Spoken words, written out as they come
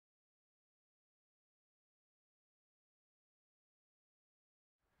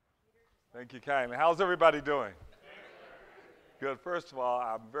Thank you kindly. How's everybody doing? Good. First of all,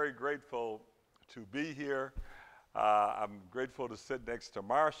 I'm very grateful to be here. I'm grateful to sit next to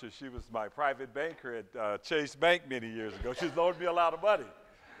Marcia. She was my private banker at Chase Bank many years ago. She's loaned me a lot of money.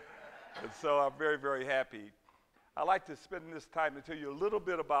 And so I'm very, very happy. I'd like to spend this time to tell you a little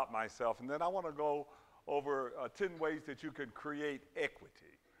bit about myself, and then I want to go over 10 ways that you can create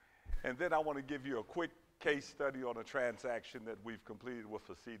equity. And then I want to give you a quick case study on a transaction that we've completed with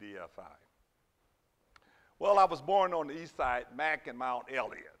a CDFI. Well, I was born on the east side, Mac and Mount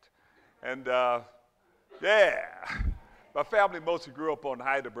Elliott. And yeah, my family mostly grew up on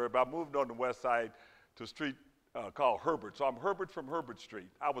Heidelberg, but I moved on the west side to a street called Herbert. So I'm Herbert from Herbert Street.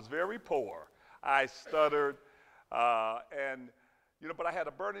 I was very poor. I stuttered, but I had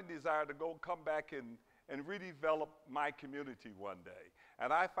a burning desire to come back and redevelop my community one day.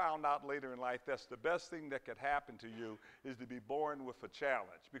 And I found out later in life that's the best thing that could happen to you is to be born with a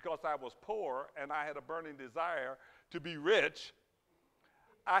challenge. Because I was poor and I had a burning desire to be rich,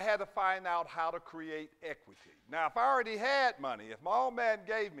 I had to find out how to create equity. Now, if I already had money, if my old man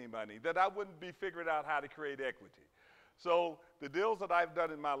gave me money, then I wouldn't be figuring out how to create equity. So the deals that I've done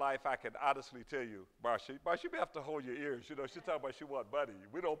in my life, I can honestly tell you, Marcia, you may have to hold your ears. You know, she's talking about she want money.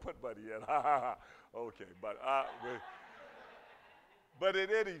 We don't put money in. Okay, but in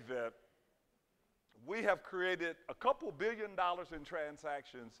any event, we have created a couple $1 billion in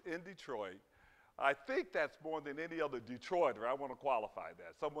transactions in Detroit. I think that's more than any other Detroiter. I want to qualify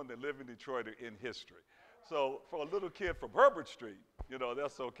that. Someone that lived in Detroit in history. So for a little kid from Herbert Street, you know,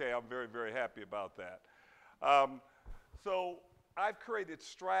 that's okay. I'm very, very happy about that. So I've created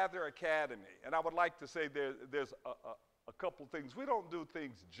Strather Academy, and I would like to say there's a couple things. We don't do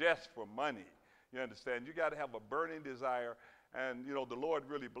things just for money, you understand? You got to have a burning desire, and you know, the Lord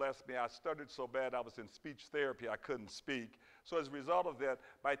really blessed me. I stuttered so bad I was in speech therapy, I couldn't speak. So as a result of that,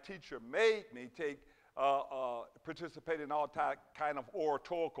 my teacher made me participate in all kind of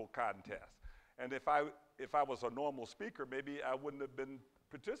oratorical contests. And if I was a normal speaker, maybe I wouldn't have been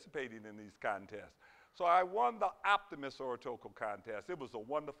participating in these contests. So I won the Optimist Oratorical Contest. It was a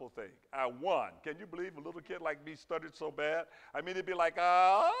wonderful thing. I won. Can you believe a little kid like me stuttered so bad? I mean, it'd be like,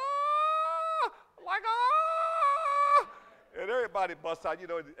 and everybody busts out, you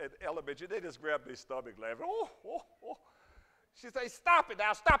know, at elementary, they just grab their stomach laughing. She say, stop it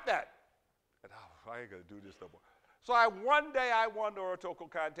now, stop that. And I ain't gonna do this no more. So one day I won the oratorical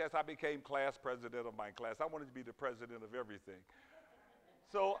contest. I became class president of my class. I wanted to be the president of everything.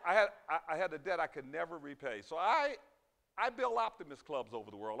 So I had a debt I could never repay. So I built optimist clubs over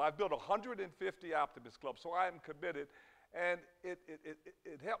the world. I've built 150 optimist clubs, so I am committed, and it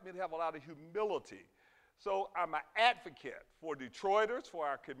helped me to have a lot of humility. So I'm an advocate for Detroiters, for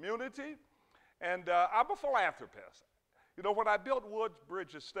our community, and I'm a philanthropist. You know, when I built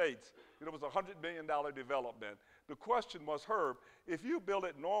Woodbridge Estates, it was a $100 million development. The question was, Herb, if you build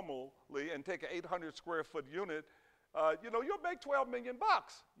it normally and take an 800 square foot unit, you know, you'll make $12 million,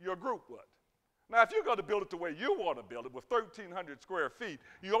 your group would. Now, if you're going to build it the way you want to build it with 1,300 square feet,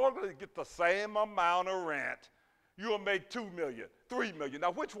 you're going to get the same amount of rent. You'll make $2 million, $3 million.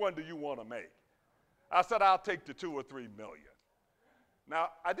 Now, which one do you want to make? I said, I'll take the $2 or $3 million. Now,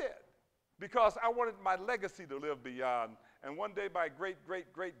 I did, because I wanted my legacy to live beyond, and one day my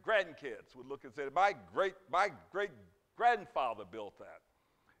great-great-great-grandkids would look and say, my great-grandfather built that.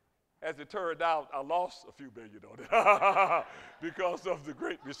 As it turned out, I lost a few million on it because of the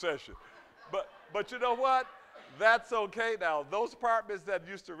Great Recession. But you know what? That's okay now. Those apartments that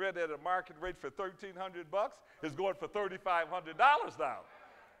used to rent at a market rate for $1,300 is going for $3,500 now.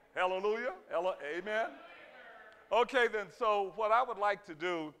 Hallelujah. Amen. Okay, then, so what I would like to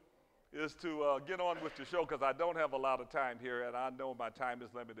do is to get on with the show, because I don't have a lot of time here, and I know my time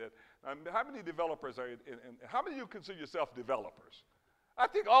is limited. How many developers are how many of you consider yourself developers? I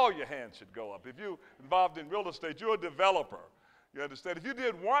think all your hands should go up. If you're involved in real estate, you're a developer. You understand? If you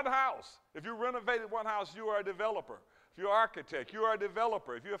did one house, if you renovated one house, you are a developer. If you're an architect, you are a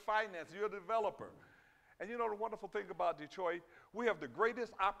developer. If you're a finance, you're a developer. And you know the wonderful thing about Detroit? We have the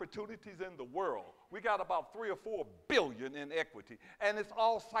greatest opportunities in the world. We got about 3 or 4 billion in equity, and it's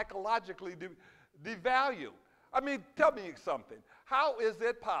all psychologically devalued. I mean, tell me something. How is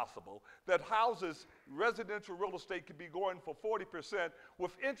it possible that houses, residential real estate, could be going for 40%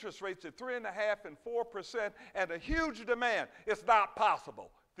 with interest rates at 3.5% and 4% and a huge demand? It's not possible,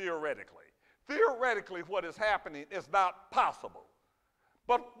 theoretically. Theoretically, what is happening is not possible.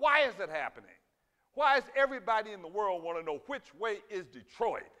 But why is it happening? Why does everybody in the world want to know which way is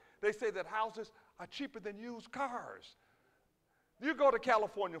Detroit? They say that houses are cheaper than used cars. You go to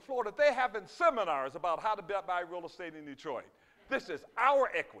California, Florida, they're having seminars about how to buy real estate in Detroit. This is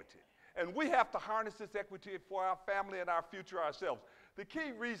our equity. And we have to harness this equity for our family and our future ourselves. The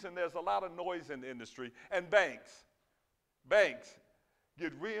key reason there's a lot of noise in the industry, and banks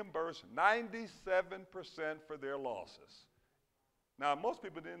get reimbursed 97% for their losses. Now, most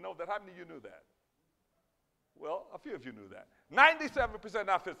people didn't know that. How many of you knew that? Well, a few of you knew that. 97%.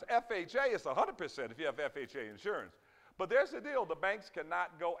 Now, if it's FHA, it's 100% if you have FHA insurance. But there's the deal. The banks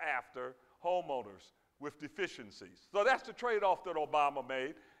cannot go after homeowners with deficiencies. So that's the trade-off that Obama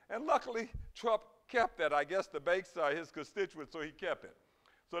made. And luckily, Trump kept that. I guess the banks are his constituents, so he kept it.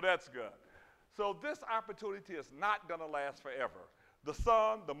 So that's good. So this opportunity is not going to last forever. The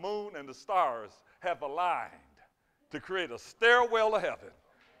sun, the moon, and the stars have aligned to create a stairwell to heaven.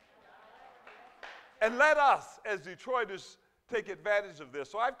 And let us, as Detroiters, take advantage of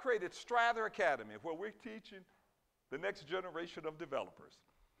this. So I've created Strather Academy, where we're teaching the next generation of developers.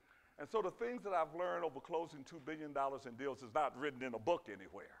 And so the things that I've learned over closing $2 billion in deals is not written in a book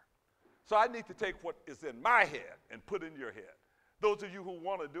anywhere. So I need to take what is in my head and put in your head. Those of you who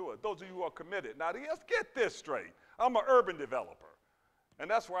want to do it, those of you who are committed. Now, let's get this straight. I'm an urban developer. And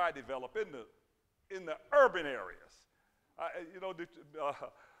that's where I develop, in the urban areas.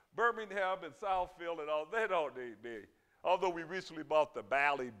 Birmingham and Southfield and all, they don't need me. Although we recently bought the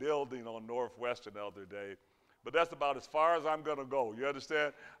Bally building on Northwestern the other day. But that's about as far as I'm going to go. You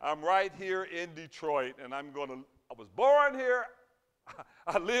understand? I'm right here in Detroit, and I was born here,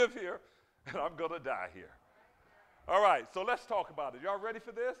 I live here, and I'm going to die here. All right, so let's talk about it. Y'all ready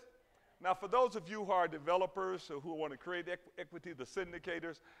for this? Now, for those of you who are developers who want to create equity, the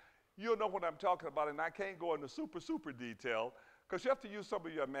syndicators, you'll know what I'm talking about, and I can't go into super detail because you have to use some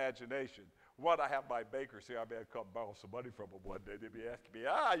of your imagination. What I have my bankers here, I may come borrow some money from them one day. They'll be asking me,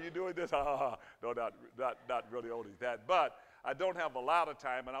 you doing this? No, not really only that. But I don't have a lot of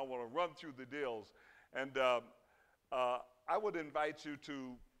time, and I want to run through the deals. And I would invite you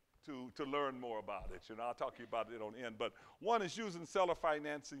to learn more about it. I'll talk to you about it on the end. But one is using seller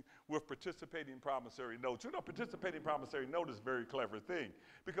financing with participating promissory notes. Participating promissory note is a very clever thing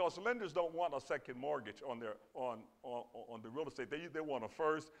because lenders don't want a second mortgage on the real estate. They want a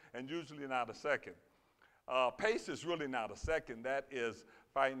first and usually not a second. PACE is really not a second. That is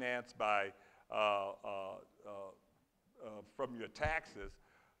financed by from your taxes.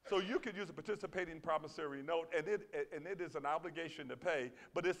 So you could use a participating promissory note, and it is an obligation to pay,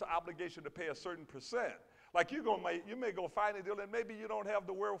 but it's an obligation to pay a certain percent. Like you may go find a deal, and maybe you don't have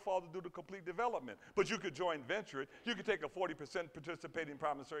the wherewithal to do the complete development, but you could joint venture it. You could take a 40% participating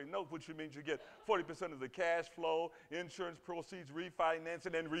promissory note, which means you get 40% of the cash flow, insurance proceeds,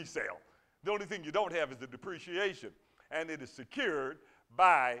 refinancing, and resale. The only thing you don't have is the depreciation, and it is secured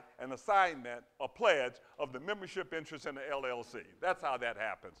by an assignment, a pledge of the membership interest in the LLC. That's how that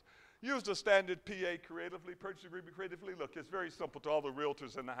happens. Use the standard PA creatively, purchase agreement creatively. Look, it's very simple to all the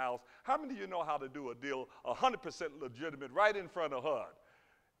realtors in the house. How many of you know how to do a deal 100% legitimate right in front of HUD?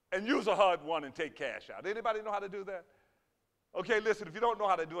 And use a HUD one and take cash out. Anybody know how to do that? Okay, listen, if you don't know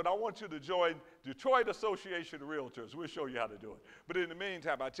how to do it, I want you to join Detroit Association of Realtors. We'll show you how to do it. But in the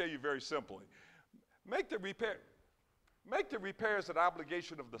meantime, I'll tell you very simply, make the repairs an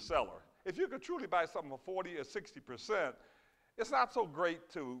obligation of the seller. If you could truly buy something for 40 or 60%, it's not so great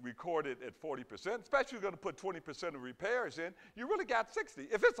to record it at 40%, especially if you're going to put 20% of repairs in. You really got 60.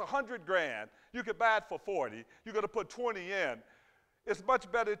 If it's $100,000, you could buy it for 40. You're going to put 20 in. It's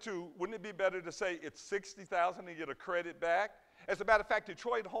much better wouldn't it be better to say it's 60,000 and get a credit back? As a matter of fact,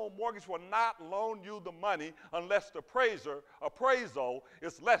 Detroit Home Mortgage will not loan you the money unless the appraisal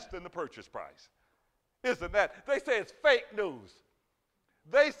is less than the purchase price. Isn't that? They say it's fake news.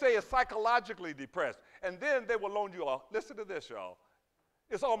 They say it's psychologically depressed. And then they will loan you, listen to this, y'all.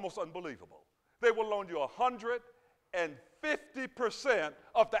 It's almost unbelievable. They will loan you 150%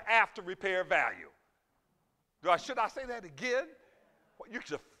 of the after repair value. Should I say that again? You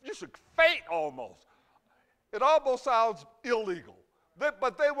should faint almost. It almost sounds illegal.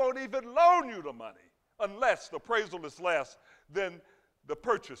 But they won't even loan you the money unless the appraisal is less than the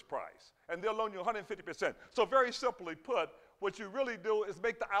purchase price. And they'll loan you 150%. So very simply put, what you really do is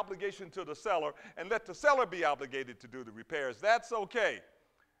make the obligation to the seller and let the seller be obligated to do the repairs. That's okay.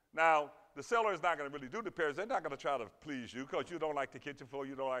 Now, the seller is not going to really do the repairs. They're not going to try to please you because you don't like the kitchen floor,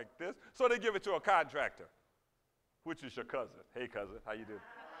 you don't like this. So they give it to a contractor, which is your cousin. Hey, cousin, how you doing?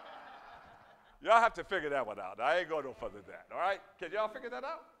 Y'all have to figure that one out. I ain't going no further than that, all right? Can y'all figure that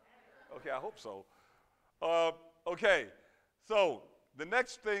out? Okay, I hope so. Okay, so the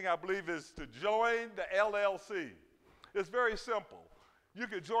next thing I believe is to join the LLC. It's very simple. You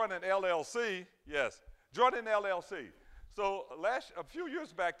could join an LLC, yes, join an LLC. So a few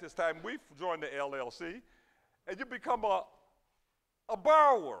years back this time, we joined the LLC, and you become a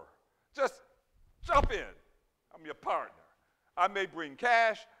borrower. Just jump in. I'm your partner. I may bring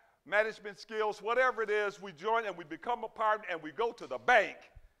cash, management skills, whatever it is, we join and we become a partner and we go to the bank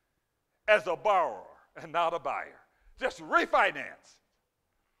as a borrower and not a buyer. Just refinance.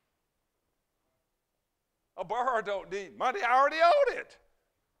 A borrower don't need money. I already own it.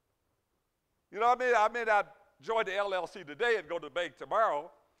 You know what I mean? I may not join the LLC today and go to the bank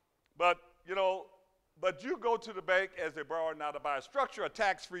tomorrow, but, but you go to the bank as a borrower, not a buyer. Structure a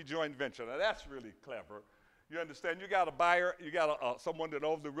tax-free joint venture. Now, that's really clever. You understand? You got a buyer. You got someone that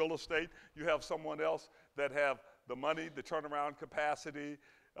owns the real estate. You have someone else that have the money, the turnaround capacity,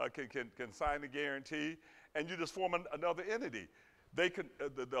 can sign the guarantee, and you just form another entity. They can,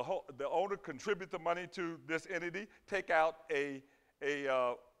 the owner contribute the money to this entity, take out a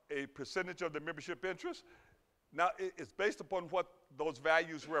percentage of the membership interest. Now, it's based upon what those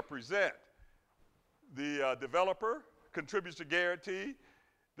values represent. The developer contributes the guarantee,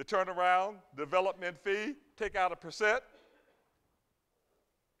 the turnaround, development fee, take out a percent.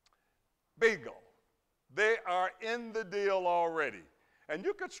 Bingo. They are in the deal already. And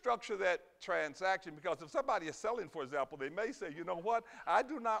you could structure that transaction because if somebody is selling, for example, they may say, you know what, I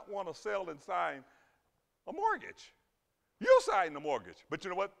do not want to sell and sign a mortgage. You'll sign the mortgage. But you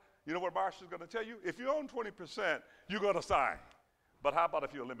know what? You know what Marcia's going to tell you? If you own 20%, you're going to sign. But how about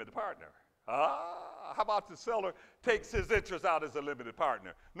if you're a limited partner? How about the seller takes his interest out as a limited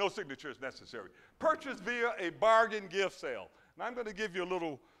partner? No signature is necessary. Purchase via a bargain gift sale. Now I'm going to give you a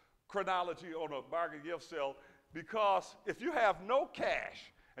little chronology on a bargain gift sale because if you have no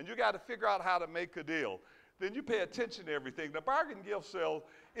cash and you got to figure out how to make a deal, then you pay attention to everything. The bargain gift sale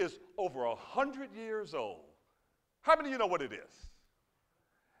is over 100 years old. How many of you know what it is?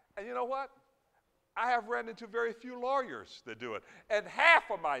 And you know what? I have ran into very few lawyers that do it. And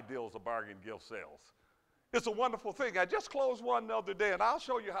half of my deals are bargain gift sales. It's a wonderful thing. I just closed one the other day, and I'll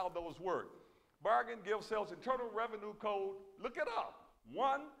show you how those work. Bargain gift sales, Internal Revenue Code, look it up,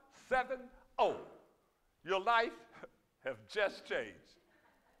 170. Your life has just changed.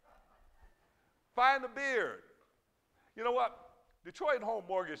 Find a beard. You know what? Detroit Home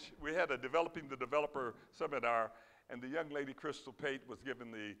Mortgage, we had a Developing the Developer seminar, and the young lady, Crystal Pate, was given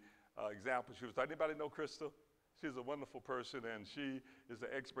the example. She was, anybody know Crystal? She's a wonderful person, and she is an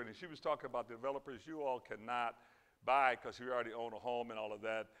expert, and she was talking about developers you all cannot buy because you already own a home and all of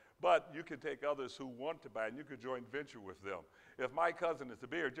that, but you can take others who want to buy, and you could joint venture with them. If my cousin is a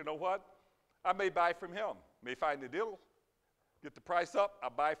beard, you know what? I may buy from him. May find the deal, get the price up, I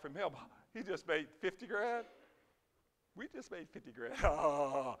buy from him. He just made 50 grand. We just made 50 grand.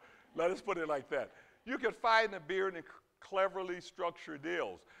 Oh, let us put it like that. You can find a beard and cleverly structure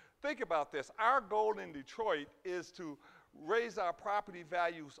deals. Think about this. Our goal in Detroit is to raise our property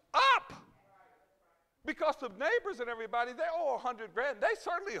values up. Because the neighbors and everybody, they owe 100 grand. They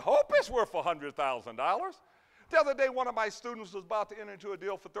certainly hope it's worth $100,000. The other day, one of my students was about to enter into a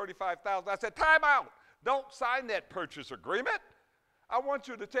deal for $35,000. I said, time out. Don't sign that purchase agreement. I want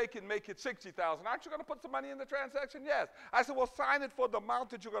you to take it and make it $60,000. Aren't you going to put some money in the transaction? Yes. I said, well, sign it for the amount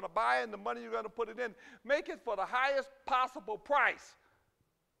that you're going to buy and the money you're going to put it in. Make it for the highest possible price.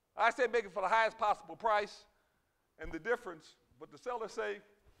 I said, make it for the highest possible price. And the difference, what the seller say,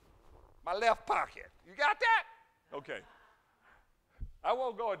 my left pocket. You got that? Okay. I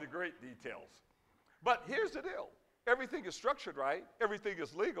won't go into great details. But here's the deal. Everything is structured right. Everything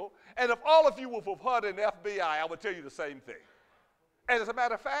is legal. And if all of you were from HUD and FBI, I would tell you the same thing. And as a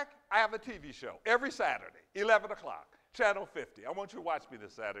matter of fact, I have a TV show every Saturday, 11 o'clock, Channel 50. I want you to watch me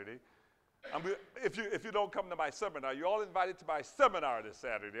this Saturday. If you don't come to my seminar, you're all invited to my seminar this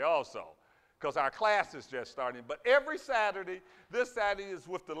Saturday also, because our class is just starting. But every Saturday, this Saturday is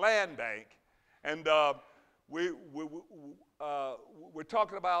with the Land Bank, and we're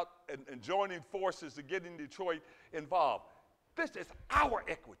talking about and joining forces to getting Detroit involved. This is our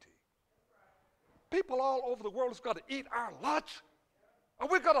equity. People all over the world is going to eat our lunch. Are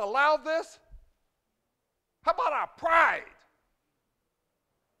we going to allow this? How about our pride?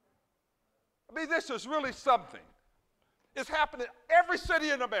 I mean, this is really something. It's happening in every city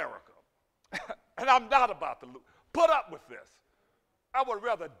in America. And I'm not about to put up with this. I would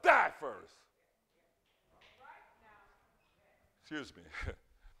rather die first. Excuse me.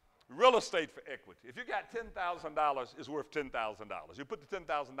 Real estate for equity. If you got $10,000, it's worth $10,000. You put the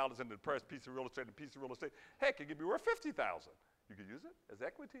 $10,000 into the first piece of real estate, heck, it could be worth $50,000. You could use it as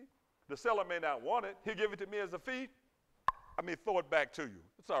equity. The seller may not want it. He'll give it to me as a fee. I may throw it back to you.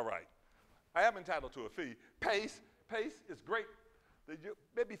 It's all right. I am entitled to a fee. Pace is great.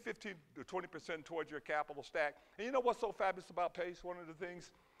 Maybe 15 to 20% towards your capital stack. And you know what's so fabulous about PACE? One of the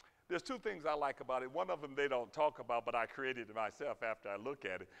things, there's two things I like about it. One of them they don't talk about, but I created it myself after I look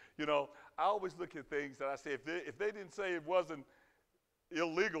at it. You know, I always look at things that I say, if they didn't say it wasn't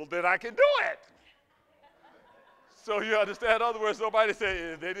illegal, then I can do it. So you understand? In other words, nobody say,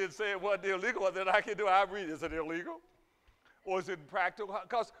 if they didn't say it wasn't illegal, then I can do it. I read, is it illegal? Or is it practical?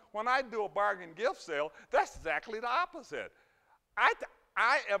 Because when I do a bargain gift sale, that's exactly the opposite.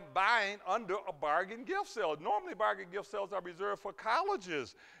 I am buying under a bargain gift sale. Normally, bargain gift sales are reserved for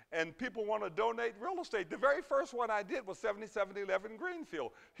colleges, and people want to donate real estate. The very first one I did was 7711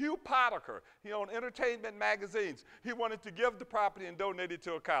 Greenfield. Hugh Potiker, he owned entertainment magazines. He wanted to give the property and donate it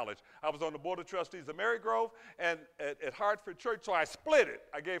to a college. I was on the board of trustees of Marygrove and at Hartford Church, so I split it.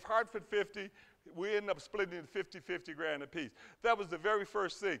 I gave Hartford 50. We ended up splitting it 50 grand a piece. That was the very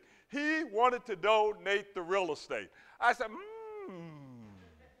first thing. He wanted to donate the real estate. I said,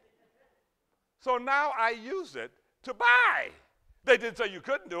 So now I use it to buy. They didn't say you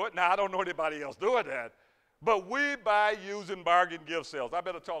couldn't do it. Now, I don't know anybody else doing that. But we buy using bargain gift sales. I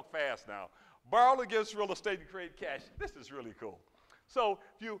better talk fast now. Borrow against real estate and create cash. This is really cool. So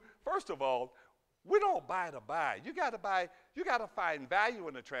first of all, we don't buy to buy. You got to find value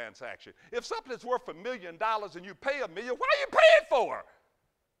in the transaction. If something's worth $1 million and you pay $1 million, what are you paying for?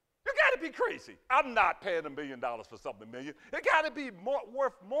 You got to be crazy. I'm not paying $1 million for something $1 million. It got to be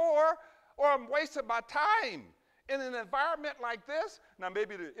worth more, or I'm wasting my time. In an environment like this, now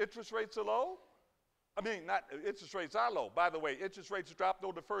maybe the interest rates are low. Interest rates are low. By the way, interest rates dropped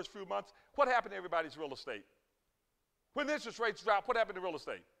over the first few months. What happened to everybody's real estate? When interest rates drop, what happened to real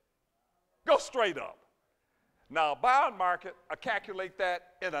estate? Go straight up. Now, bond market, I calculate that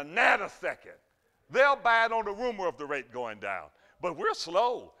in a nanosecond. They'll buy it on the rumor of the rate going down. But we're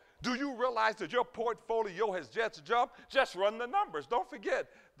slow. Do you realize that your portfolio has just jumped? Just run the numbers. Don't forget,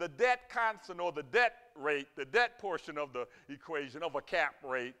 the debt constant, or the debt rate, the debt portion of the equation of a cap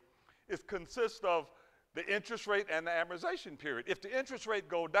rate, consists of the interest rate and the amortization period. If the interest rate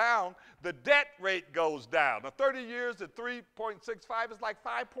go down, the debt rate goes down. Now, 30 years at 3.65 is like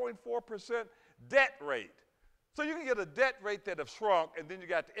 5.4% debt rate. So you can get a debt rate that have shrunk, and then you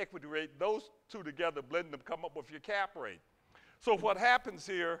got the equity rate. Those two together, blend them, come up with your cap rate. So what happens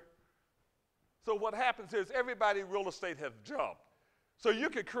here is everybody real estate has jumped. So you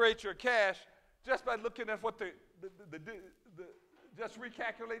can create your cash just by looking at what just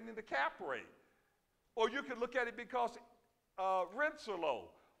recalculating the cap rate. Or you can look at it because rents are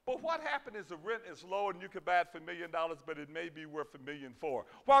low. But what happened is the rent is low and you can buy it for $1 million, but it may be worth $1.4 million. Why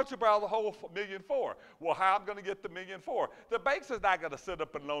don't you borrow the whole $1.4 million? Well, how am I going to get the $1.4 million? The banks is not going to sit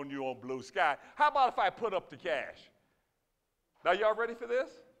up and loan you on blue sky. How about if I put up the cash? Now, y'all ready for this?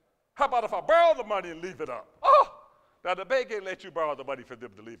 How about if I borrow the money and leave it up? Oh! Now, the bank ain't let you borrow the money for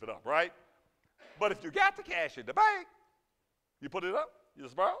them to leave it up, right? But if you got the cash in the bank, you put it up, you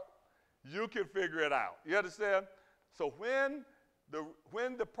just borrow, you can figure it out. You understand? So when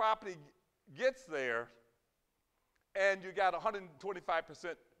the property gets there and you got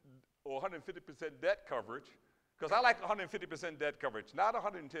 125% or 150% debt coverage, because I like 150% debt coverage, not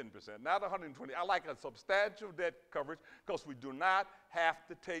 110%, not 120. I like a substantial debt coverage because we do not have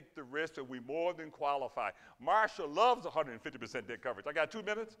to take the risk and we more than qualify. Marshall loves 150% debt coverage. I got 2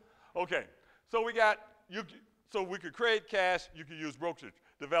 minutes? Okay. So we could create cash. You can use brokerage,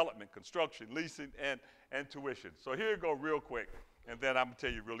 development, construction, leasing, and tuition. So here you go real quick, and then I'm going to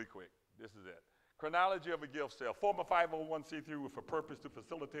tell you really quick. This is it. Chronology of a gift sale. Form a 501c3 with a purpose to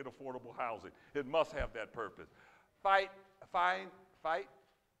facilitate affordable housing. It must have that purpose. I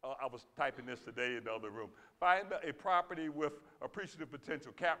was typing this today in the other room. Find a property with appreciative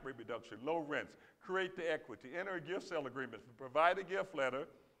potential, cap rate reduction, low rents, create the equity, enter a gift sale agreement, provide a gift letter,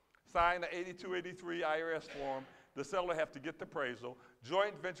 sign the 8283 IRS form. The seller have to get the appraisal,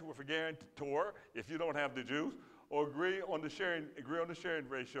 joint venture with a guarantor if you don't have the juice, or agree on the sharing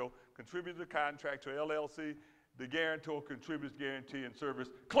ratio, contribute the contract to LLC, the guarantor contributes guarantee and service,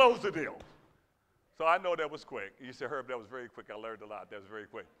 close the deal. So I know that was quick. You said, Herb, that was very quick. I learned a lot. That was very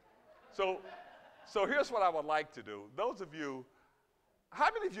quick. So here's what I would like to do. Those of you, how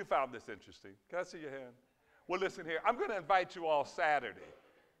many of you found this interesting? Can I see your hand? Well, listen here. I'm going to invite you all Saturday.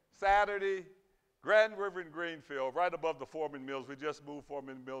 Grand River and Greenfield, right above the Foreman Mills. We just moved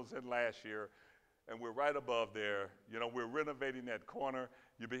Foreman Mills in last year, and we're right above there. You know, we're renovating that corner.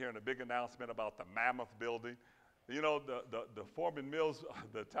 You'll be hearing a big announcement about the Mammoth building. You know, the Foreman Mills,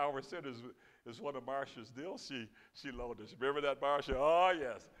 the Tower Center is one of Marsha's deals. She loaned us. Remember that, Marsha? Oh,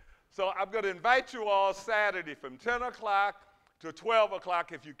 yes. So I'm going to invite you all Saturday from 10 o'clock to 12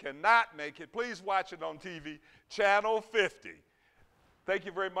 o'clock. If you cannot make it, please watch it on TV, Channel 50. Thank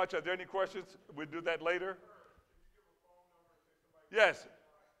you very much. Are there any questions? We'll do that later. Yes.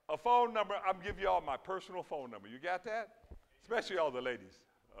 A phone number, I'm going to give you all my personal phone number. You got that? Especially all the ladies.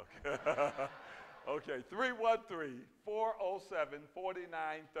 Okay. Okay,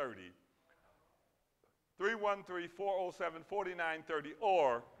 313-407-4930. 313-407-4930,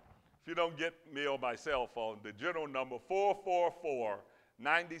 or if you don't get me on my cell phone, the general number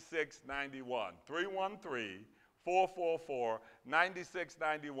 444-9691.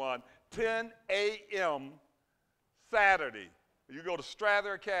 313-444-9691, 10 a.m. Saturday. You go to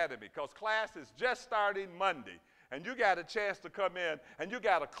Strather Academy because class is just starting Monday, and you got a chance to come in and you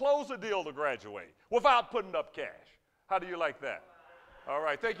got to close a deal to graduate without putting up cash. How do you like that? All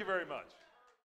right, thank you very much.